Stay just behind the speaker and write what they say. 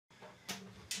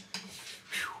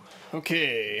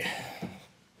Okay,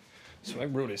 so I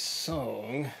wrote a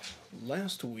song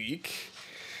last week.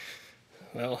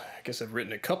 Well, I guess I've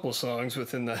written a couple songs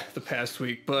within the past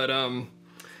week, but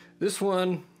this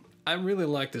one, I really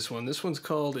like this one. This one's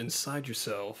called Inside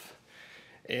Yourself,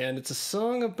 and it's a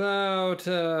song about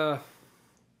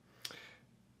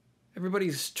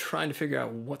everybody's trying to figure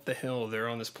out what the hell they're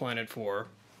on this planet for,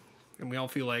 and we all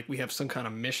feel like we have some kind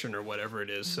of mission or whatever it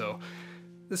is, so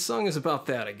this song is about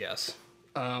that, I guess.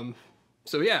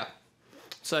 So yeah,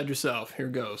 Inside Yourself, here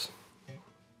goes.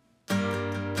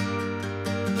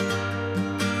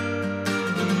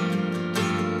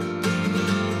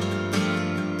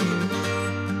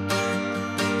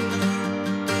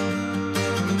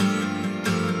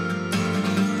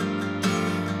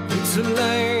 It's a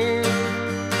light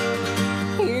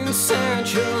inside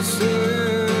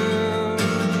yourself,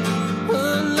 a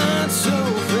light so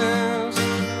fast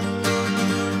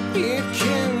it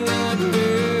can't